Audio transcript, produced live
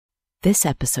This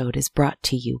episode is brought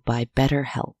to you by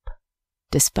BetterHelp.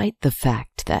 Despite the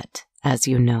fact that, as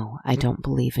you know, I don't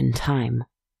believe in time,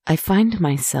 I find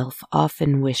myself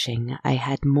often wishing I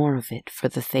had more of it for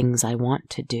the things I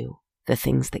want to do, the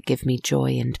things that give me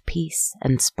joy and peace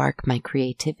and spark my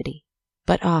creativity.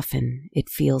 But often it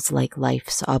feels like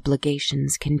life's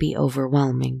obligations can be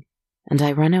overwhelming, and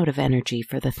I run out of energy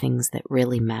for the things that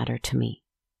really matter to me.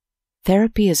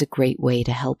 Therapy is a great way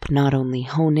to help not only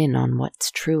hone in on what's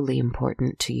truly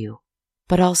important to you,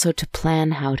 but also to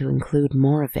plan how to include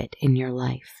more of it in your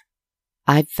life.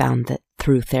 I've found that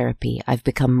through therapy, I've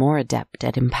become more adept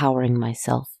at empowering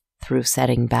myself through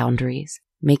setting boundaries,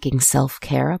 making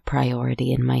self-care a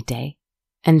priority in my day,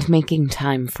 and making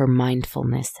time for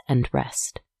mindfulness and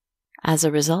rest. As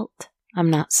a result, I'm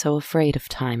not so afraid of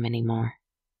time anymore.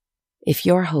 If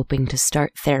you're hoping to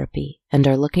start therapy and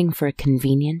are looking for a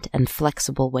convenient and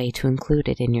flexible way to include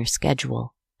it in your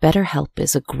schedule, BetterHelp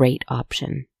is a great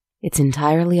option. It's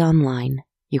entirely online.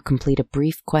 You complete a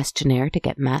brief questionnaire to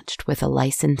get matched with a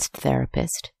licensed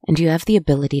therapist, and you have the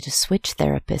ability to switch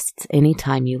therapists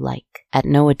anytime you like, at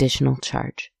no additional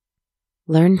charge.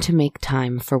 Learn to make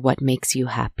time for what makes you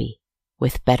happy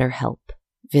with BetterHelp.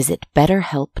 Visit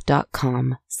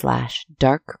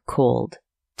betterhelp.com/darkcold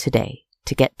today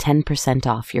to get 10%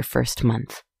 off your first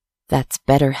month. That's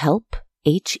BetterHelp,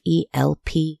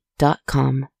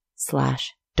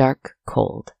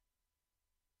 HELP.com/darkcold.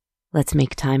 Let's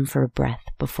make time for a breath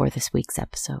before this week's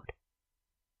episode.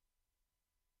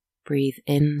 Breathe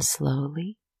in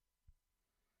slowly.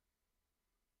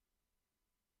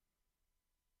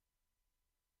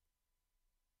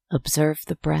 Observe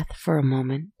the breath for a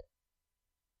moment.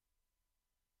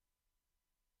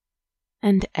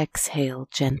 And exhale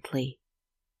gently.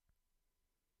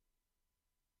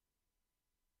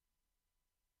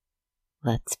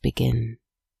 Let's begin.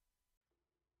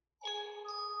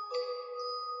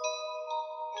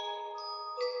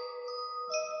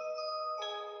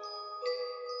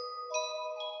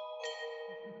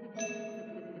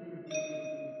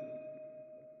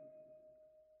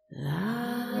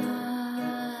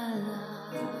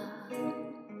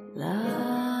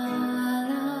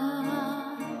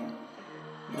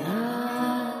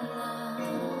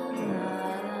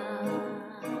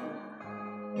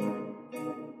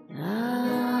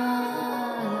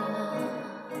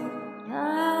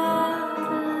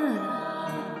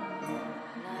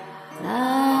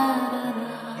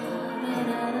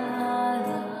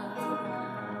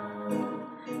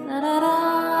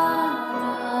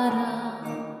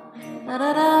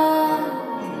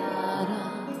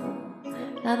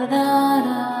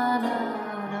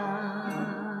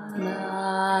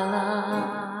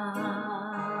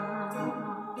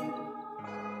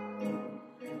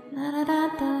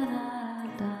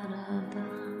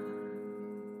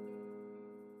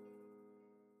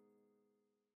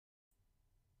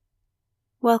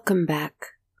 Welcome back,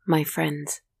 my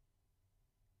friends.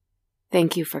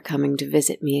 Thank you for coming to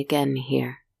visit me again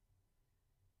here.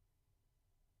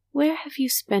 Where have you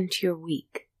spent your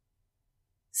week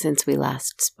since we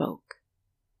last spoke?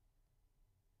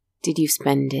 Did you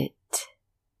spend it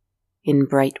in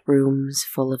bright rooms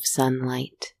full of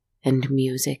sunlight and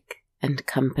music and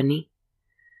company?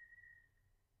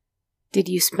 Did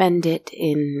you spend it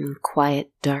in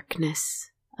quiet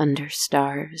darkness under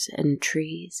stars and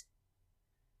trees?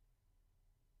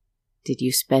 Did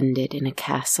you spend it in a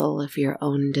castle of your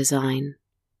own design,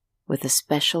 with a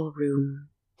special room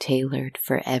tailored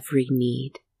for every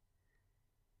need?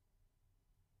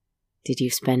 Did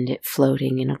you spend it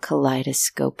floating in a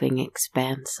kaleidoscoping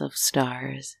expanse of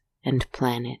stars and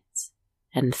planets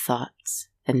and thoughts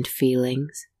and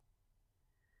feelings?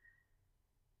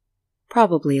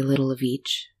 Probably a little of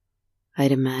each,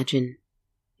 I'd imagine,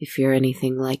 if you're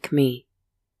anything like me.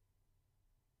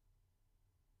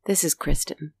 This is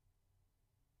Kristen.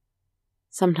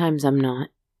 Sometimes I'm not,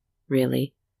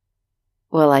 really.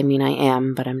 Well, I mean I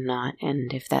am, but I'm not,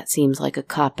 and if that seems like a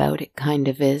cop-out, it kind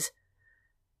of is.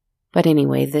 But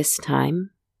anyway, this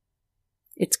time,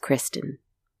 it's Kristen.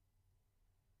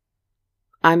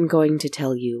 I'm going to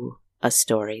tell you a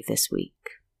story this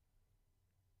week.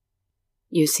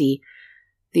 You see,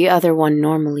 the other one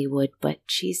normally would, but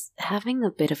she's having a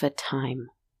bit of a time.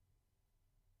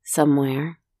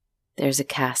 Somewhere, there's a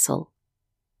castle,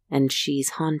 and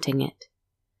she's haunting it.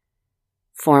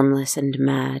 Formless and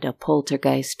mad, a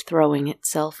poltergeist throwing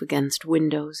itself against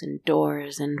windows and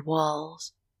doors and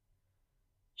walls.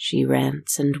 She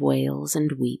rants and wails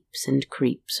and weeps and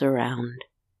creeps around,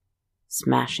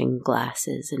 smashing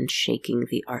glasses and shaking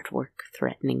the artwork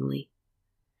threateningly.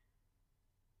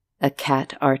 A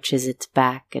cat arches its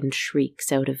back and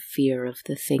shrieks out of fear of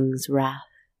the thing's wrath.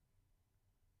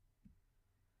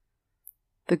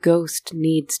 The ghost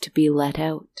needs to be let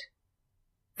out.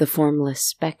 The formless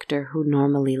spectre who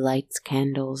normally lights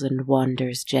candles and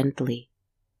wanders gently.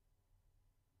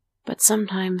 But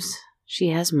sometimes she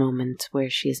has moments where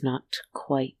she is not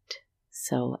quite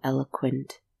so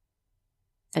eloquent,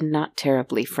 and not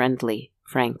terribly friendly,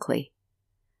 frankly.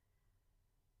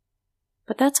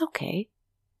 But that's okay.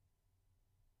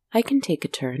 I can take a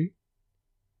turn.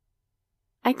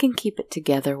 I can keep it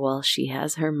together while she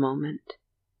has her moment.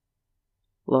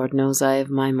 Lord knows I have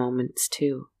my moments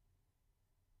too.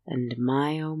 And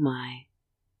my, oh my,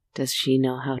 does she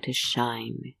know how to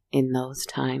shine in those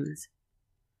times.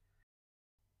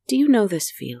 Do you know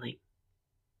this feeling?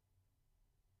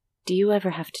 Do you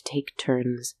ever have to take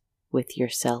turns with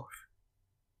yourself?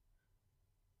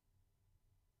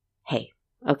 Hey,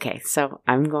 okay, so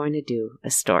I'm going to do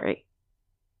a story.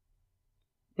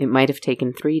 It might have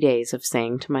taken 3 days of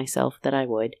saying to myself that I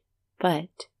would,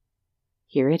 but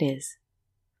here it is.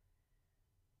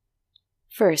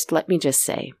 First, let me just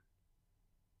say,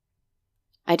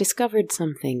 I discovered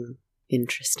something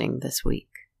interesting this week.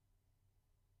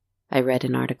 I read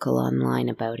an article online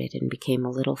about it and became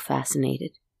a little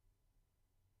fascinated.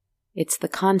 It's the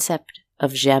concept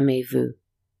of jamais vu.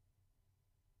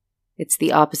 It's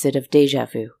the opposite of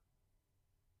déjà vu.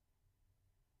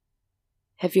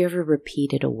 Have you ever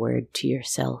repeated a word to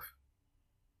yourself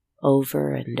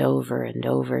over and over and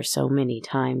over so many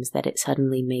times that it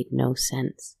suddenly made no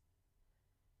sense?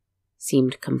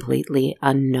 Seemed completely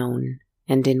unknown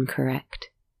and incorrect,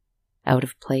 out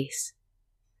of place?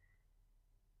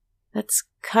 That's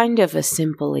kind of a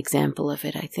simple example of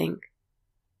it, I think.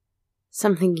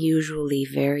 Something usually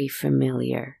very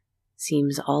familiar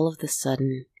seems all of the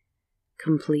sudden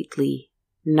completely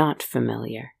not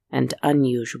familiar and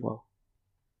unusual.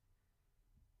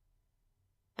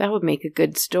 That would make a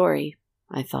good story,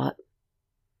 I thought.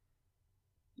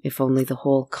 If only the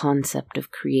whole concept of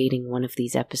creating one of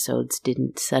these episodes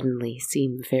didn't suddenly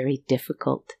seem very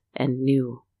difficult and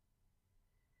new.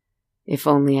 If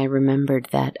only I remembered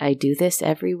that I do this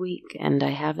every week and I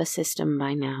have a system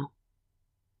by now.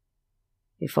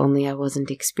 If only I wasn't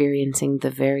experiencing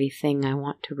the very thing I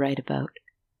want to write about.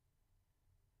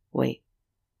 Wait.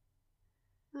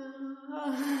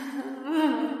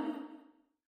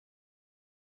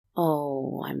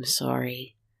 Oh, I'm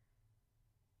sorry.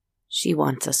 She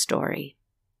wants a story.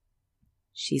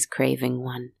 She's craving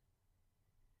one.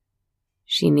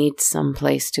 She needs some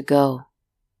place to go.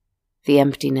 The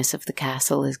emptiness of the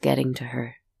castle is getting to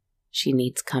her. She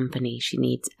needs company. She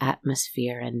needs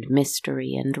atmosphere and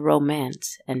mystery and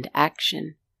romance and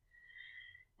action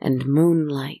and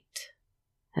moonlight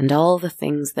and all the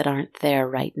things that aren't there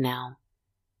right now.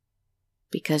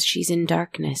 Because she's in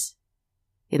darkness,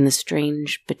 in the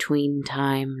strange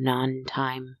between-time,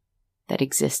 non-time that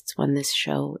exists when this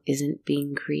show isn't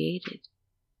being created.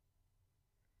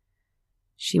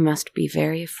 She must be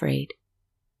very afraid.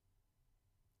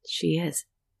 She is.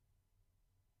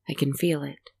 I can feel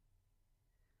it.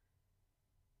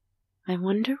 I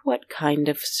wonder what kind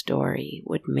of story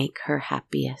would make her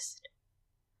happiest.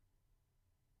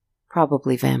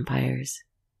 Probably vampires.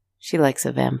 She likes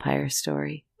a vampire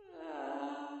story.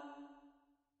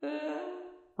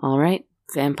 All right,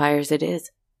 vampires it is.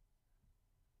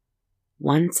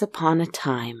 Once upon a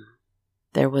time,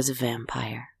 there was a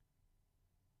vampire.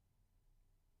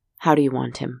 How do you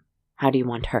want him? How do you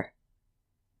want her?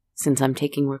 Since I'm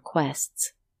taking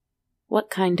requests,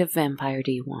 what kind of vampire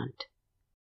do you want?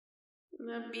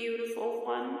 A beautiful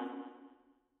one.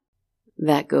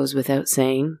 That goes without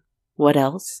saying. What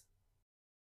else?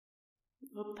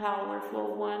 A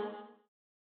powerful one.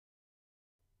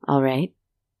 All right.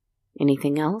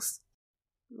 Anything else?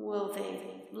 Will they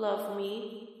love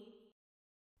me?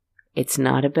 It's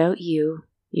not about you.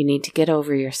 You need to get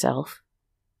over yourself.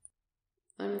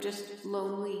 I'm just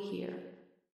lonely here.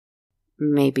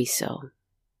 Maybe so.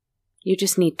 You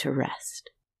just need to rest.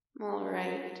 All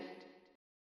right.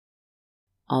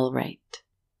 All right.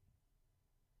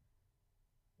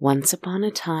 Once upon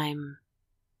a time,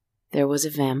 there was a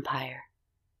vampire.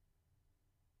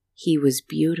 He was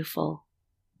beautiful,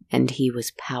 and he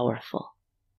was powerful.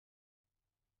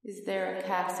 Is there a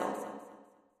castle?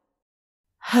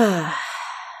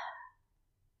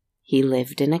 He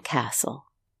lived in a castle.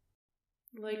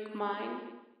 Like mine?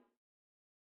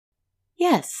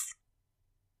 Yes,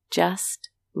 just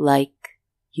like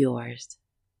yours.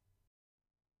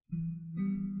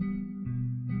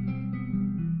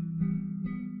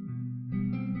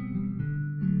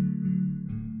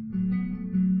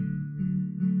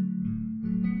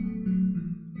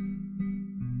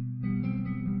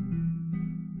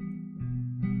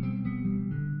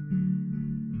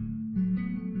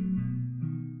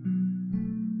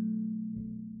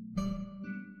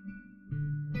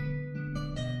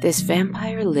 This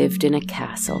vampire lived in a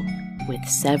castle with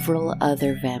several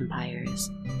other vampires.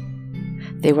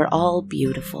 They were all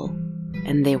beautiful,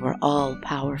 and they were all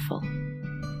powerful.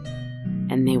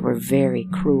 And they were very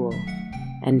cruel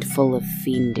and full of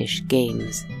fiendish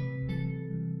games.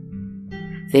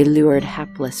 They lured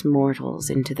hapless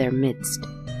mortals into their midst.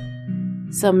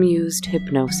 Some used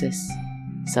hypnosis,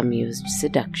 some used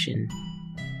seduction.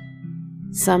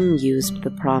 Some used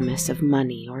the promise of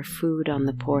money or food on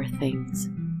the poor things.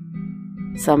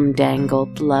 Some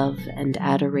dangled love and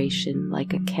adoration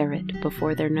like a carrot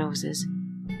before their noses.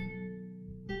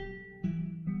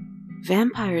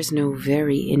 Vampires know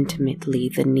very intimately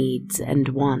the needs and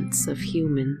wants of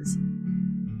humans.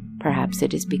 Perhaps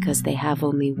it is because they have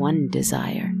only one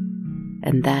desire,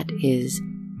 and that is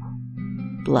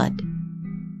blood.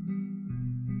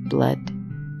 Blood,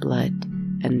 blood,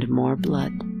 and more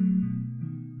blood.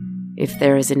 If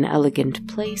there is an elegant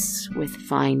place with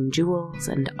fine jewels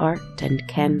and art and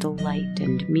candlelight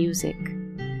and music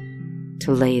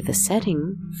to lay the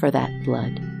setting for that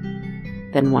blood,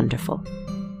 then wonderful.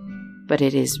 But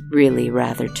it is really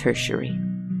rather tertiary.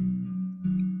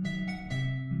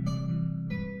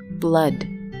 Blood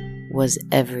was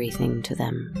everything to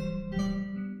them.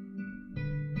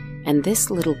 And this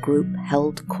little group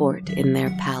held court in their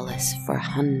palace for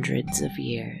hundreds of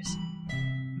years.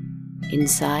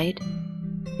 Inside,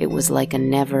 it was like a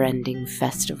never-ending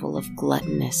festival of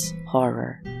gluttonous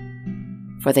horror,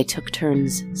 for they took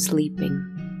turns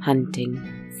sleeping,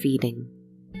 hunting, feeding.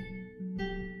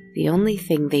 The only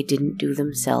thing they didn't do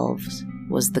themselves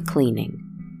was the cleaning,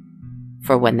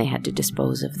 for when they had to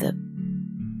dispose of the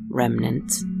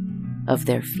remnants of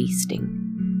their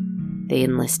feasting, they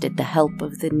enlisted the help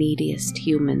of the neediest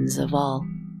humans of all,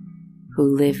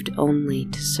 who lived only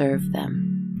to serve them.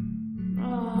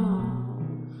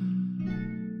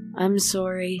 I'm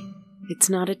sorry, it's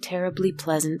not a terribly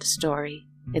pleasant story,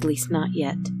 at least not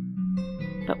yet.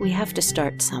 But we have to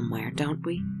start somewhere, don't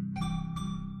we?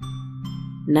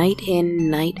 Night in,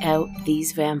 night out,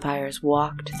 these vampires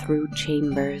walked through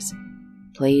chambers,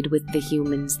 played with the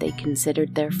humans they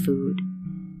considered their food,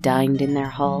 dined in their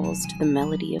halls to the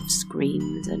melody of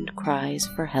screams and cries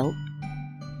for help,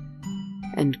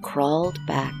 and crawled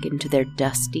back into their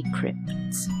dusty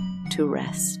crypts to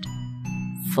rest,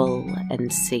 full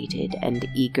and sated and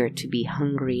eager to be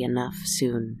hungry enough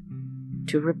soon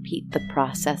to repeat the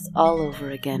process all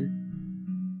over again.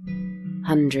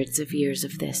 Hundreds of years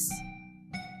of this.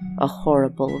 A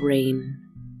horrible reign.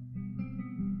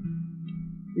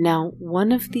 Now,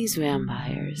 one of these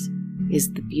vampires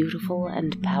is the beautiful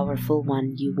and powerful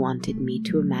one you wanted me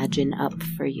to imagine up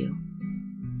for you.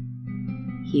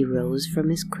 He rose from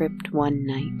his crypt one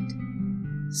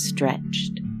night,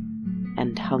 stretched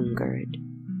and hungered.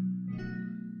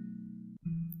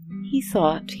 He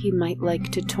thought he might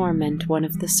like to torment one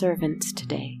of the servants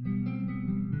today,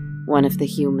 one of the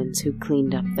humans who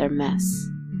cleaned up their mess,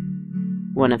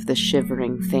 one of the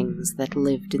shivering things that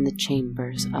lived in the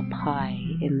chambers up high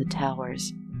in the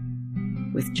towers,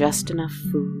 with just enough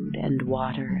food and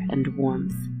water and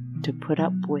warmth to put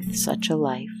up with such a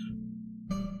life.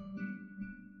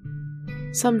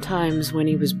 Sometimes when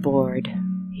he was bored,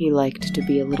 he liked to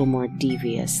be a little more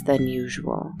devious than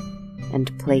usual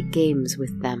and play games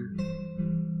with them.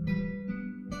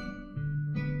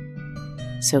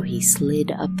 So he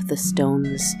slid up the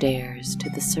stone stairs to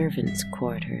the servants'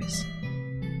 quarters,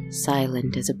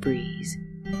 silent as a breeze,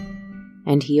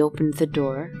 and he opened the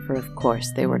door, for of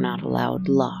course they were not allowed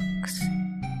locks,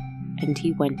 and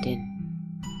he went in.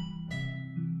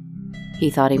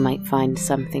 He thought he might find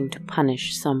something to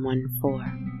punish someone for.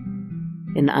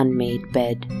 An unmade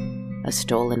bed, a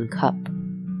stolen cup,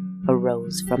 a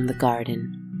rose from the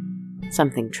garden,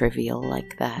 something trivial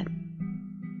like that.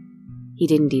 He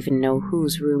didn't even know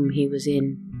whose room he was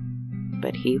in,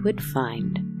 but he would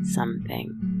find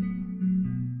something.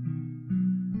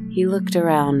 He looked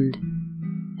around,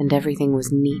 and everything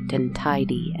was neat and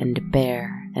tidy and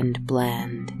bare and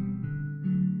bland.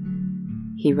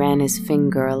 He ran his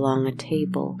finger along a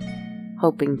table,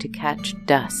 hoping to catch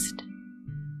dust,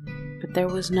 but there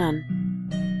was none.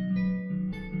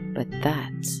 But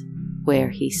that's where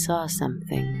he saw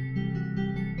something.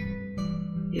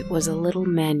 It was a little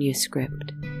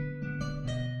manuscript.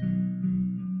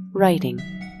 Writing.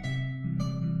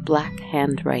 Black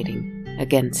handwriting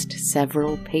against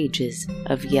several pages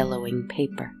of yellowing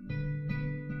paper.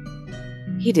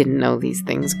 He didn't know these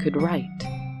things could write.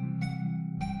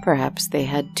 Perhaps they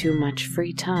had too much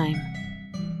free time.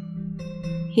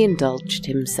 He indulged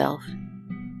himself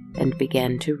and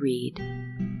began to read.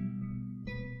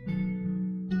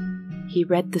 He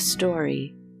read the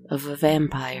story of a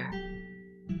vampire,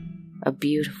 a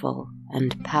beautiful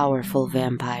and powerful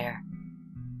vampire,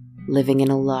 living in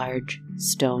a large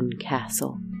stone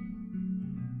castle,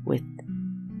 with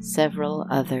several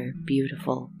other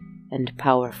beautiful and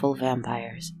powerful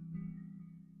vampires,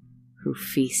 who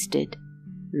feasted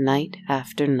night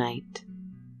after night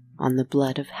on the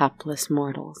blood of hapless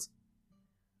mortals,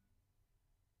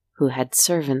 who had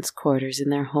servants' quarters in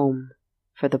their home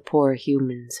for the poor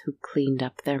humans who cleaned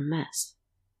up their mess.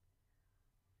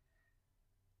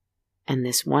 And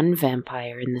this one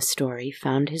vampire in the story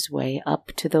found his way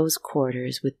up to those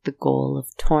quarters with the goal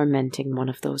of tormenting one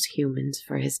of those humans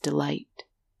for his delight.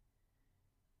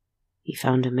 He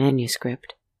found a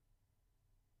manuscript,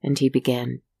 and he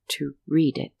began to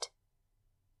read it.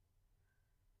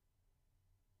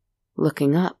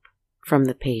 Looking up from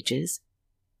the pages,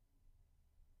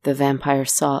 the vampire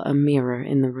saw a mirror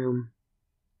in the room.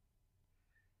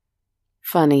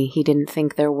 Funny, he didn't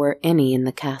think there were any in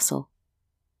the castle.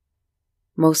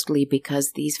 Mostly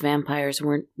because these vampires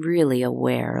weren't really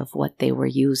aware of what they were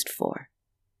used for.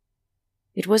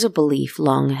 It was a belief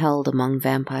long held among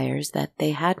vampires that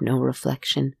they had no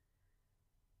reflection,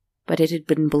 but it had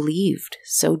been believed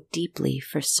so deeply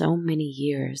for so many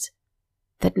years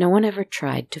that no one ever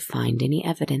tried to find any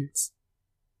evidence.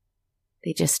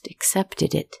 They just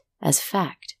accepted it as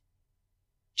fact,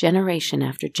 generation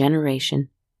after generation,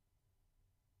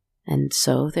 and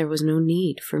so there was no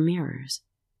need for mirrors.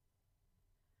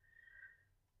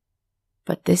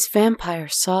 But this vampire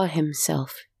saw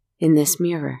himself in this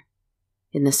mirror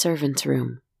in the servants'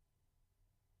 room,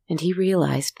 and he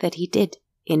realized that he did,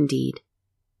 indeed,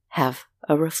 have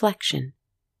a reflection.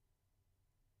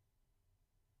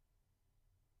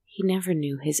 He never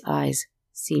knew his eyes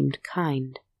seemed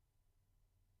kind.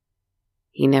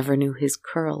 He never knew his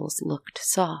curls looked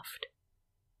soft.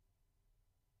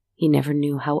 He never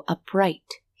knew how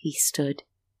upright he stood.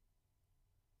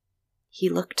 He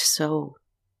looked so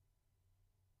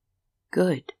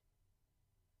good,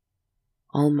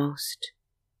 almost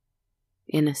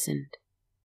innocent.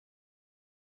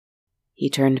 He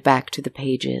turned back to the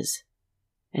pages,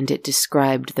 and it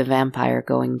described the vampire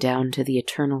going down to the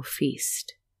eternal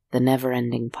feast, the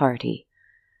never-ending party,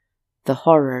 the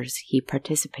horrors he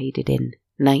participated in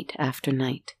night after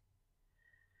night.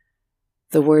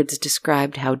 The words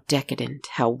described how decadent,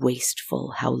 how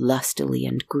wasteful, how lustily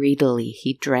and greedily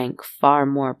he drank far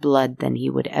more blood than he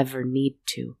would ever need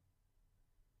to.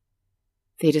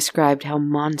 They described how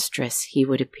monstrous he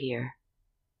would appear.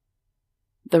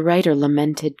 The writer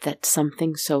lamented that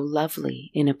something so lovely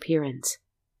in appearance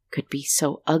could be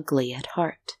so ugly at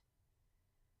heart.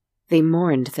 They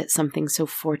mourned that something so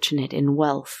fortunate in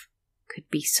wealth could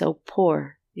be so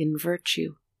poor in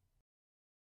virtue.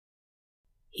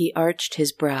 He arched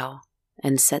his brow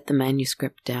and set the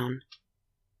manuscript down.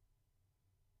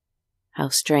 How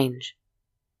strange.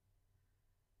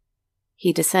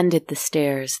 He descended the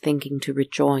stairs thinking to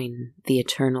rejoin the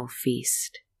eternal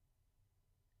feast.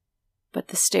 But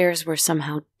the stairs were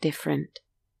somehow different.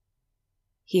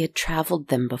 He had traveled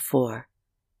them before,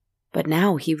 but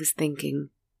now he was thinking,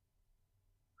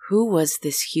 who was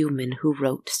this human who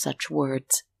wrote such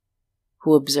words,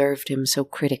 who observed him so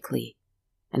critically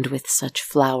and with such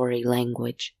flowery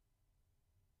language?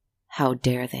 How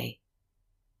dare they?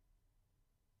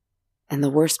 And the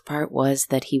worst part was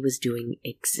that he was doing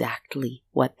exactly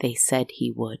what they said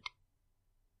he would.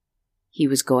 He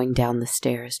was going down the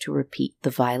stairs to repeat the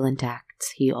violent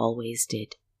acts he always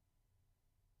did.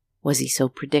 Was he so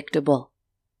predictable?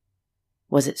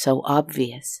 Was it so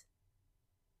obvious?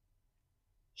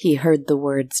 He heard the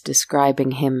words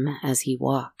describing him as he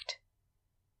walked.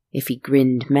 If he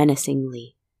grinned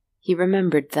menacingly, he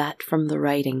remembered that from the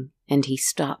writing, and he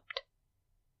stopped.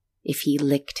 If he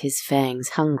licked his fangs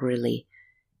hungrily,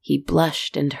 he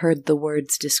blushed and heard the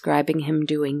words describing him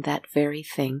doing that very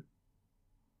thing.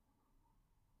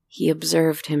 He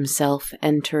observed himself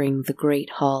entering the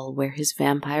great hall where his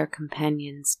vampire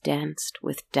companions danced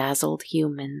with dazzled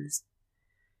humans,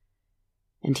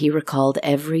 and he recalled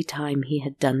every time he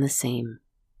had done the same,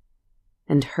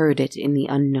 and heard it in the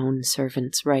unknown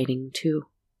servant's writing too.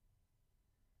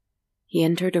 He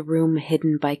entered a room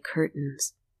hidden by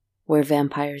curtains, where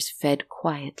vampires fed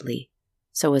quietly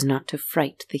so as not to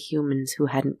fright the humans who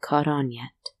hadn't caught on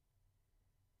yet.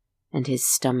 And his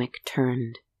stomach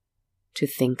turned to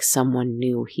think someone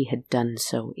knew he had done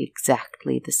so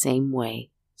exactly the same way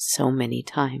so many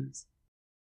times.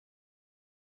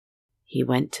 He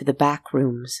went to the back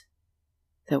rooms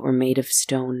that were made of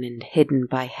stone and hidden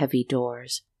by heavy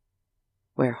doors,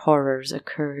 where horrors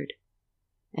occurred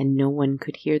and no one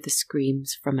could hear the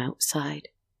screams from outside.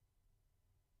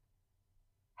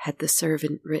 Had the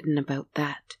servant written about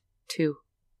that, too?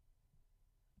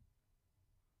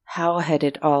 How had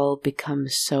it all become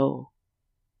so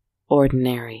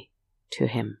ordinary to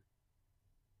him?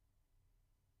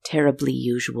 Terribly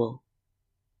usual,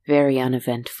 very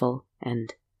uneventful,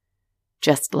 and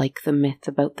just like the myth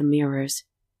about the mirrors.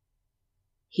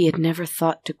 He had never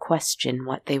thought to question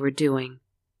what they were doing.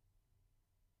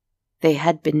 They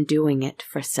had been doing it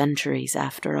for centuries,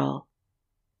 after all.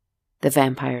 The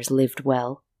vampires lived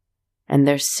well, and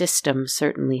their system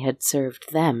certainly had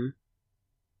served them,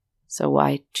 so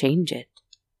why change it?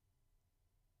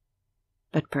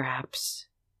 But perhaps,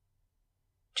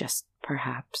 just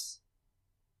perhaps,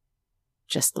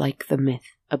 just like the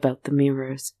myth about the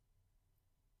mirrors,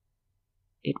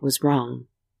 it was wrong.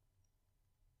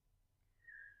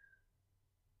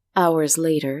 Hours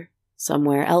later,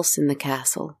 somewhere else in the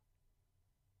castle,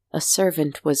 a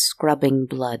servant was scrubbing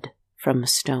blood from a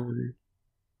stone.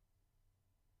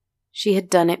 She had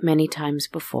done it many times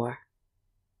before.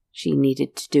 She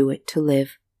needed to do it to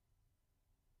live.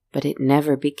 But it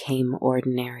never became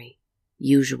ordinary,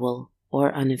 usual,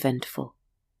 or uneventful.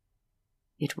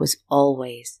 It was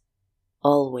always,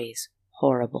 always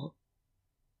horrible.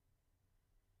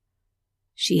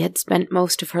 She had spent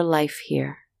most of her life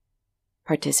here,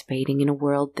 participating in a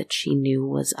world that she knew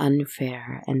was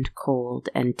unfair and cold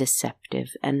and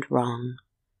deceptive and wrong.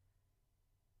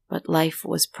 But life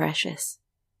was precious,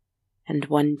 and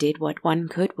one did what one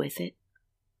could with it.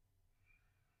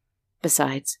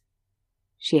 Besides,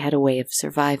 she had a way of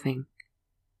surviving.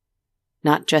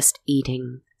 Not just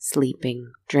eating,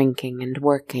 sleeping, drinking, and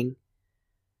working.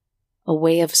 A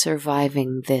way of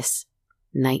surviving this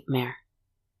nightmare.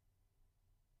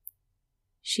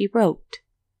 She wrote.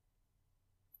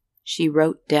 She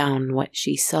wrote down what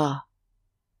she saw,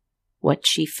 what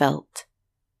she felt,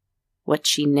 what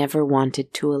she never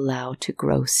wanted to allow to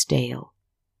grow stale,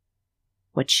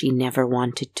 what she never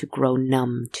wanted to grow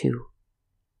numb to.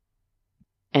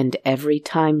 And every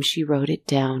time she wrote it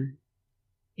down,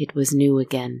 it was new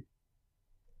again.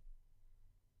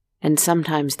 And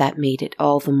sometimes that made it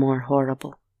all the more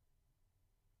horrible.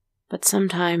 But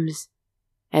sometimes,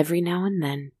 every now and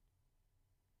then,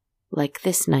 like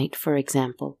this night, for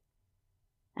example,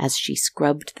 as she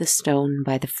scrubbed the stone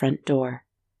by the front door,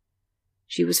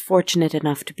 she was fortunate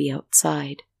enough to be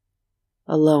outside,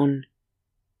 alone,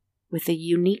 with a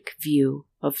unique view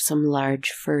of some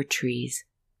large fir trees.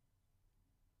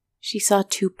 She saw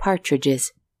 2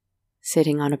 partridges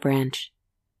sitting on a branch,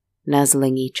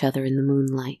 nuzzling each other in the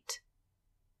moonlight.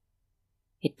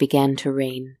 It began to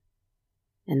rain,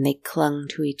 and they clung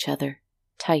to each other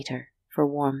tighter for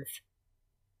warmth.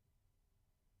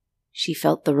 She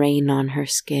felt the rain on her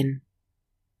skin,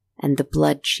 and the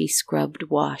blood she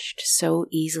scrubbed washed so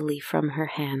easily from her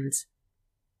hands,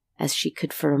 as she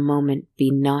could for a moment be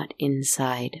not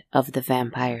inside of the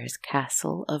vampire's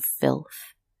castle of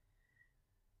filth,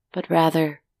 but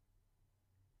rather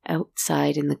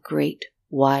outside in the great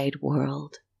wide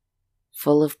world,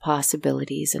 full of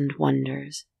possibilities and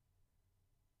wonders,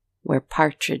 where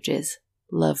partridges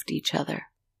loved each other.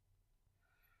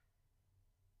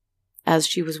 As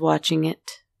she was watching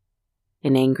it,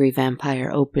 an angry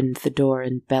vampire opened the door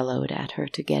and bellowed at her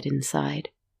to get inside,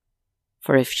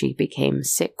 for if she became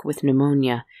sick with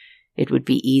pneumonia, it would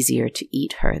be easier to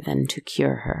eat her than to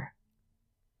cure her.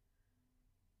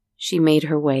 She made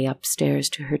her way upstairs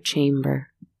to her chamber,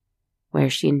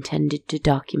 where she intended to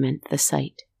document the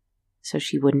sight, so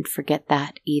she wouldn't forget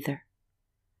that either.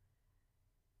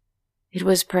 It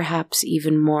was perhaps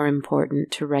even more important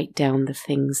to write down the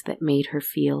things that made her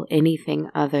feel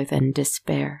anything other than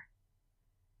despair.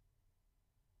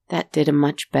 That did a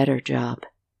much better job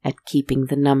at keeping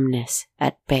the numbness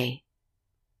at bay.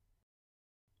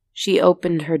 She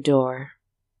opened her door,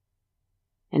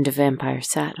 and a vampire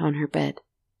sat on her bed,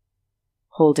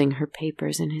 holding her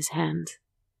papers in his hands.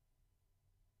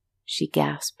 She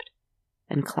gasped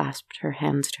and clasped her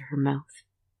hands to her mouth.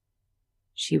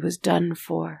 She was done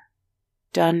for.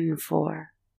 Done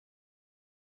for.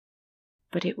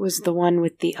 But it was the one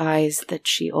with the eyes that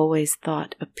she always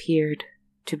thought appeared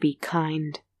to be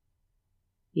kind,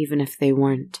 even if they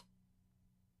weren't.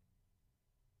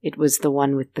 It was the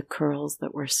one with the curls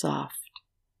that were soft,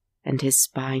 and his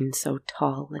spine so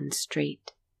tall and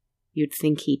straight, you'd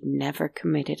think he'd never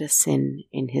committed a sin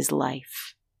in his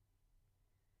life.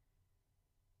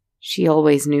 She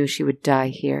always knew she would die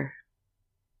here,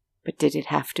 but did it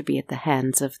have to be at the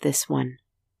hands of this one?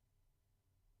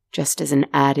 Just as an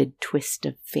added twist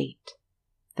of fate,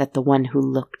 that the one who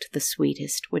looked the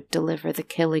sweetest would deliver the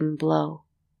killing blow.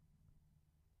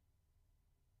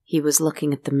 He was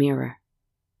looking at the mirror,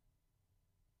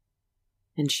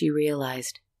 and she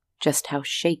realized just how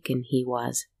shaken he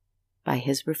was by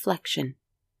his reflection.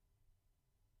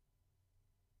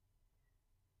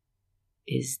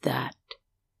 Is that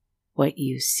what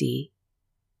you see?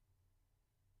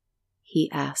 He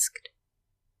asked.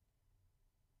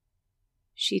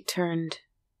 She turned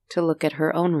to look at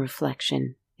her own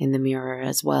reflection in the mirror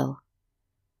as well.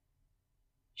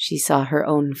 She saw her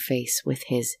own face with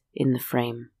his in the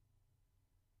frame.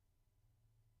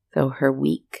 Though her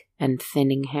weak and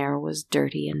thinning hair was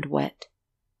dirty and wet,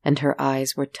 and her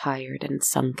eyes were tired and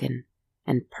sunken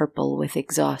and purple with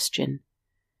exhaustion,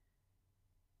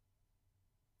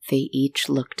 they each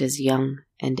looked as young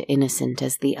and innocent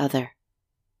as the other,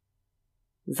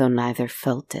 though neither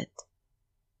felt it,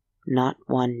 not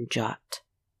one jot.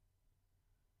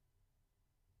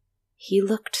 He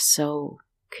looked so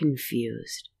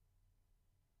confused.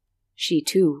 She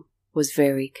too was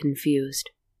very confused.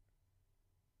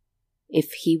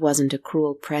 If he wasn't a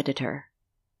cruel predator,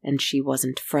 and she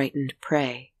wasn't frightened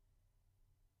prey,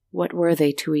 what were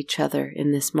they to each other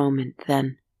in this moment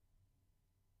then?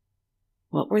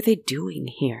 What were they doing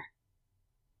here?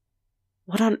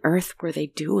 What on earth were they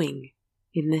doing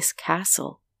in this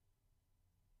castle?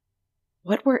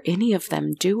 What were any of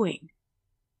them doing?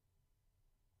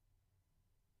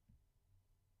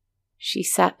 She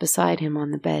sat beside him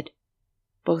on the bed,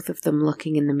 both of them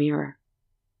looking in the mirror.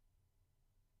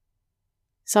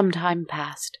 Some time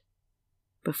passed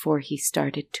before he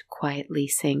started to quietly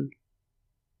sing.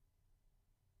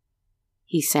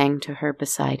 He sang to her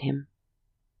beside him,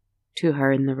 to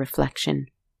her in the reflection,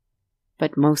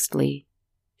 but mostly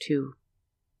to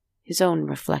his own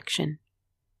reflection,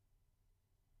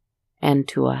 and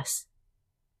to us,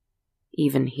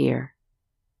 even here,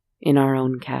 in our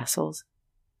own castles.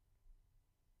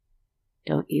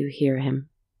 Don't you hear him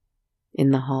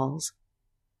in the halls,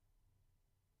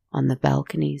 on the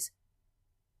balconies,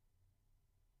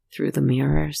 through the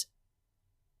mirrors?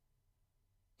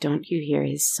 Don't you hear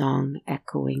his song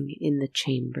echoing in the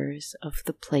chambers of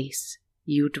the place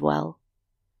you dwell?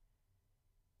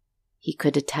 He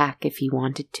could attack if he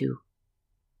wanted to,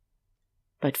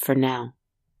 but for now,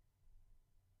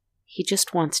 he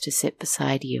just wants to sit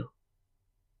beside you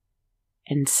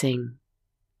and sing.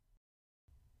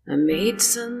 I made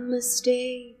some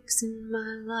mistakes in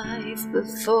my life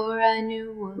before I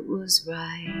knew what was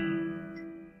right.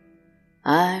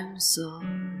 I'm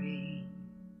sorry.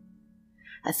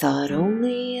 I thought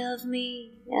only of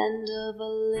me and of a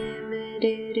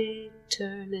limited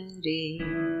eternity,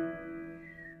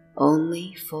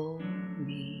 only for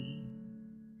me.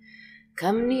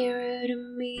 Come nearer to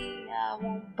me, I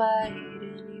won't bite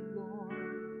anymore.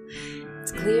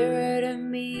 It's clearer to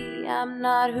me, I'm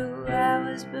not who I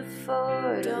was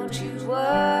before. Don't you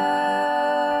worry,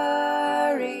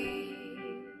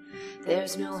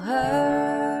 there's no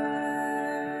hurry.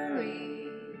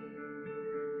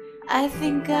 I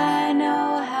think I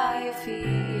know how you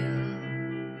feel.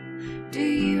 Do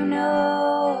you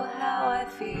know how I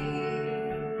feel?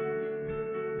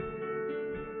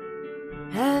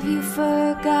 Have you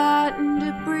forgotten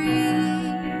to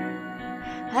breathe?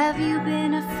 Have you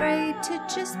been afraid to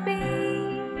just be?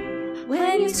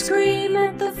 When you scream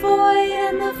at the void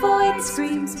and the void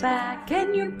screams back,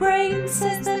 and your brain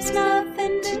says there's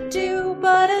nothing to do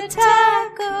but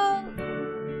attack. Oh.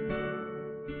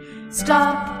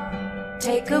 Stop.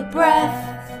 Take a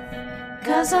breath,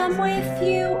 'cause I'm with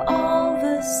you all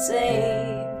the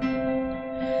same.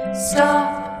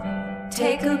 Stop,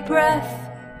 take a breath,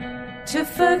 to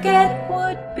forget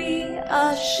would be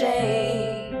a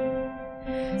shame.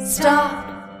 Stop,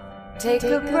 take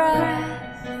a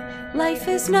breath, life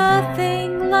is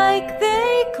nothing like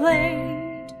they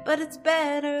claimed, but it's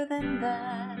better than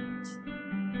that,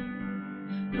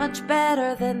 much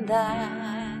better than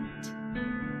that.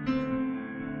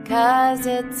 'Cause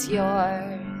it's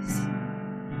yours.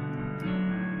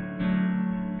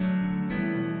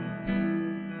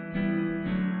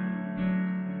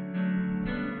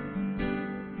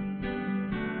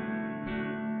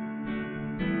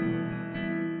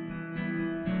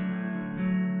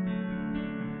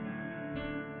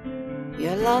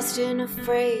 You're lost and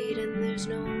afraid, and there's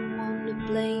no one to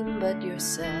blame but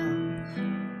yourself.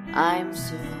 I'm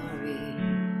sorry,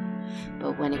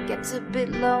 but when it gets a bit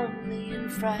lonely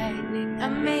and frightening, I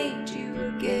made you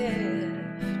a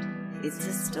gift. It's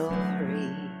a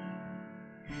story.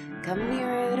 Come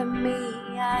nearer to me,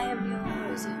 I am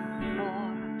yours and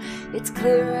more. It's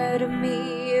clearer to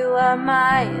me, you are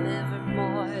mine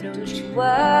evermore. Don't you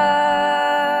worry,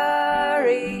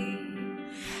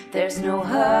 there's no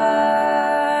hurry.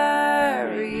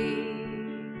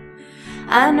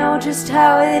 I know just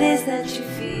how it is that you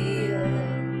feel.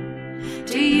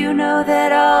 Do you know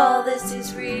that all this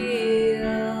is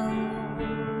real?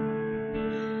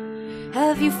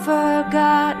 Have you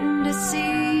forgotten to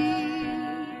see?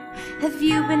 Have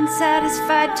you been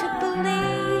satisfied to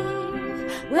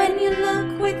believe when you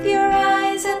look with your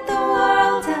eyes at the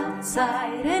world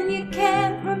outside and you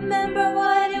can't remember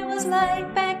what it was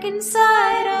like back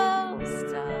inside? Oh,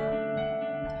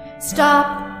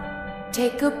 stop,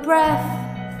 take a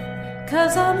breath,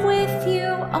 'cause I'm with you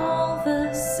all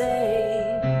the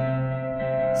same.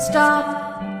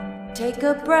 Stop, take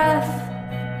a breath,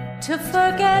 to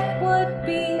forget would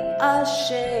be a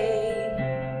shame.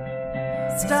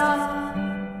 Stop,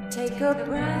 take a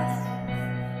breath.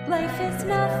 Life is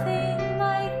nothing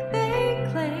like they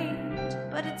claimed,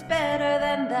 but it's better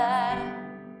than that.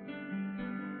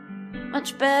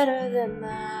 Much better than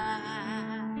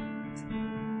that.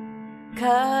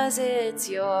 'Cause it's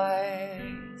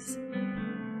yours.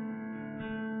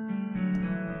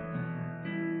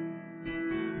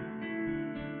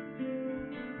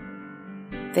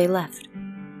 They left.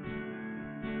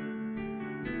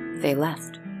 They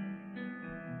left.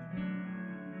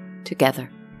 Together.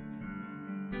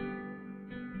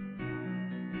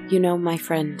 You know, my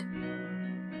friend,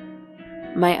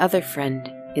 my other friend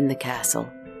in the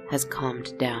castle has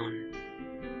calmed down.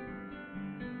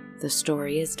 The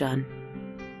story is done.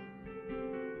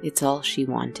 It's all she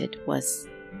wanted was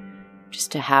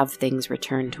just to have things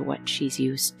return to what she's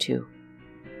used to.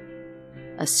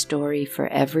 A story for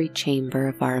every chamber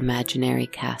of our imaginary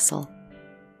castle.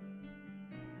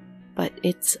 But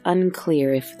it's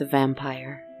unclear if the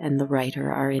vampire and the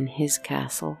writer are in his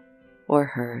castle, or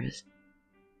hers,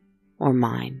 or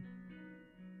mine,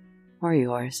 or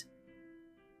yours.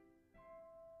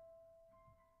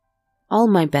 All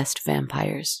my best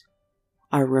vampires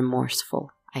are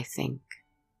remorseful, I think.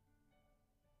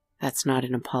 That's not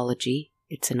an apology,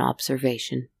 it's an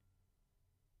observation.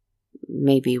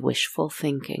 Maybe wishful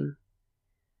thinking.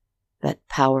 That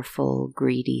powerful,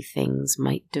 greedy things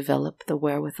might develop the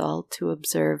wherewithal to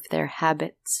observe their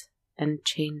habits and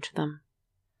change them.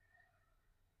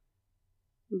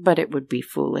 But it would be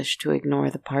foolish to ignore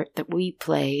the part that we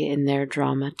play in their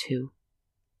drama too.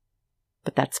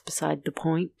 But that's beside the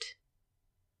point.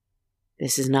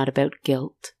 This is not about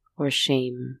guilt or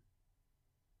shame.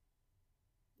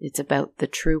 It's about the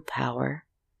true power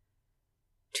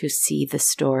to see the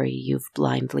story you've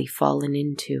blindly fallen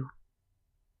into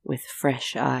with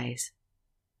fresh eyes,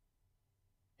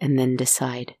 and then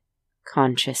decide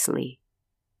consciously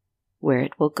where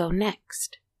it will go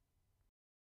next.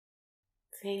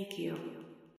 Thank you.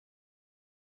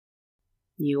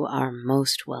 You are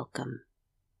most welcome,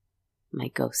 my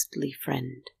ghostly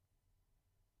friend.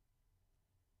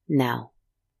 Now,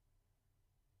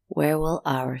 where will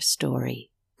our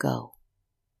story go?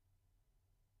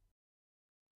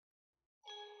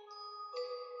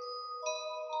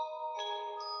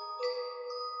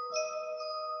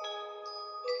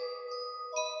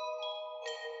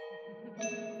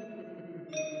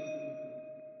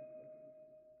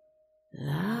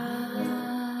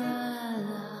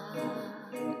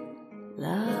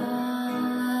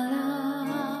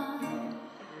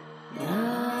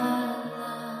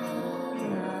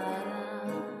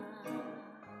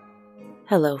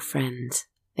 Hello, friends.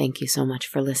 Thank you so much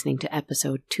for listening to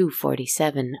episode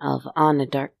 247 of On a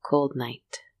Dark Cold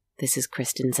Night. This is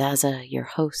Kristen Zaza, your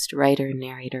host, writer,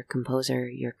 narrator, composer,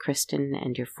 your Kristen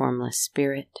and your formless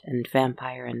spirit and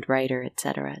vampire and writer,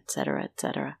 etc., etc.,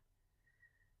 etc.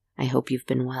 I hope you've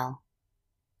been well.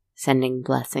 Sending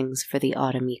blessings for the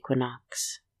autumn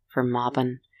equinox, for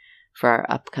Mabon, for our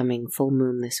upcoming full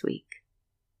moon this week.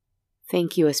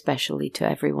 Thank you especially to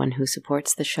everyone who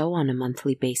supports the show on a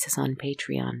monthly basis on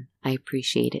Patreon. I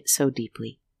appreciate it so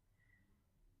deeply.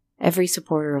 Every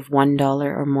supporter of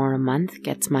 $1 or more a month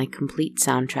gets my complete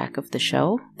soundtrack of the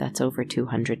show. That's over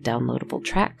 200 downloadable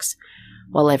tracks.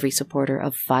 While every supporter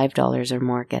of $5 or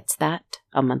more gets that,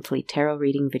 a monthly tarot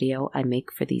reading video I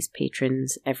make for these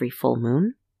patrons every full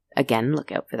moon. Again,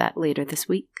 look out for that later this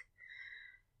week.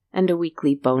 And a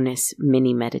weekly bonus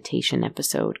mini meditation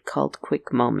episode called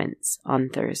Quick Moments on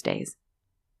Thursdays.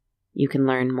 You can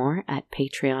learn more at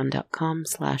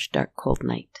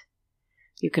patreon.com/darkcoldnight.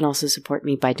 You can also support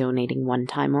me by donating one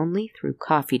time only through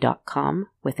coffee.com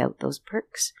without those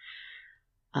perks.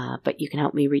 But you can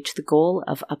help me reach the goal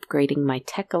of upgrading my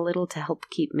tech a little to help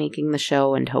keep making the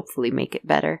show and hopefully make it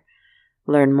better.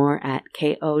 Learn more at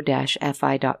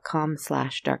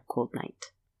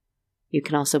ko-fi.com/darkcoldnight. You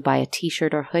can also buy a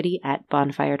t-shirt or hoodie at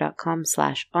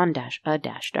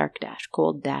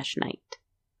bonfire.com/on-a-dark-cold-night.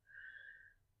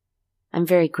 I'm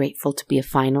very grateful to be a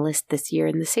finalist this year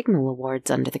in the Signal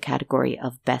Awards under the category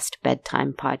of Best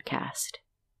Bedtime Podcast.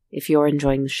 If you're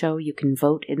enjoying the show, you can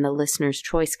vote in the Listener's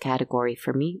Choice category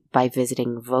for me by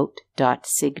visiting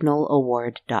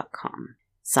vote.signalaward.com.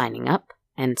 Signing up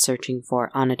and searching for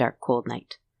On a Dark Cold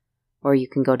Night. Or you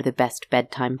can go to the Best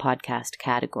Bedtime Podcast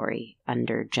category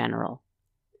under General.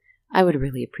 I would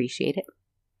really appreciate it.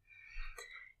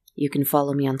 You can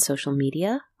follow me on social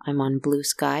media. I'm on Blue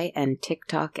Sky and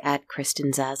TikTok at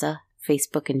Kristen Zaza,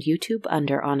 Facebook and YouTube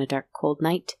under On a Dark Cold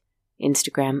Night,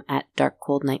 Instagram at Dark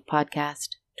Cold Night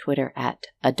Podcast, Twitter at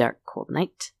A Dark Cold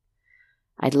Night.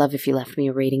 I'd love if you left me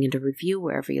a rating and a review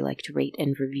wherever you like to rate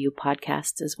and review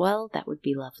podcasts as well. That would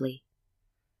be lovely.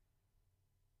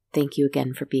 Thank you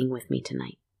again for being with me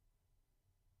tonight.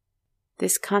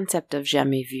 This concept of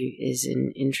Jamais Vu is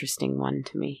an interesting one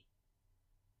to me.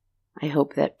 I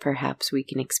hope that perhaps we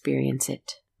can experience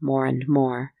it more and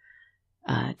more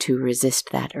to resist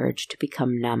that urge to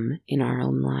become numb in our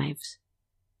own lives.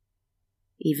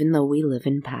 Even though we live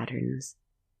in patterns,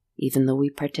 even though we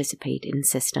participate in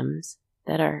systems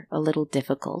that are a little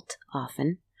difficult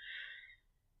often,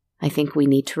 I think we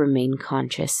need to remain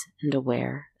conscious and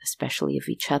aware, especially of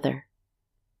each other,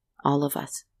 all of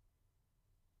us.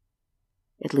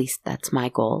 At least that's my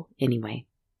goal, anyway,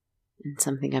 and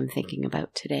something I'm thinking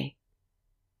about today.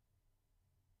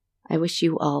 I wish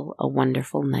you all a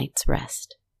wonderful night's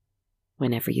rest,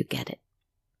 whenever you get it.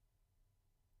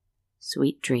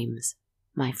 Sweet dreams,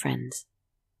 my friends.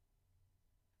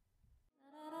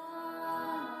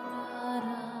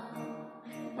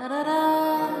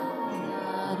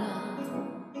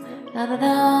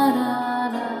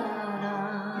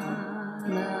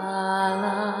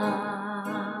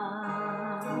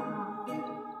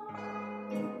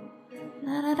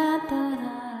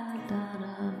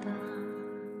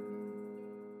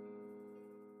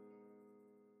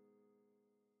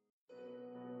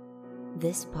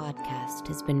 This podcast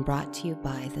has been brought to you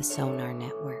by the Sonar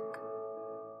Network.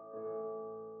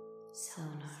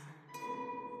 Sonar.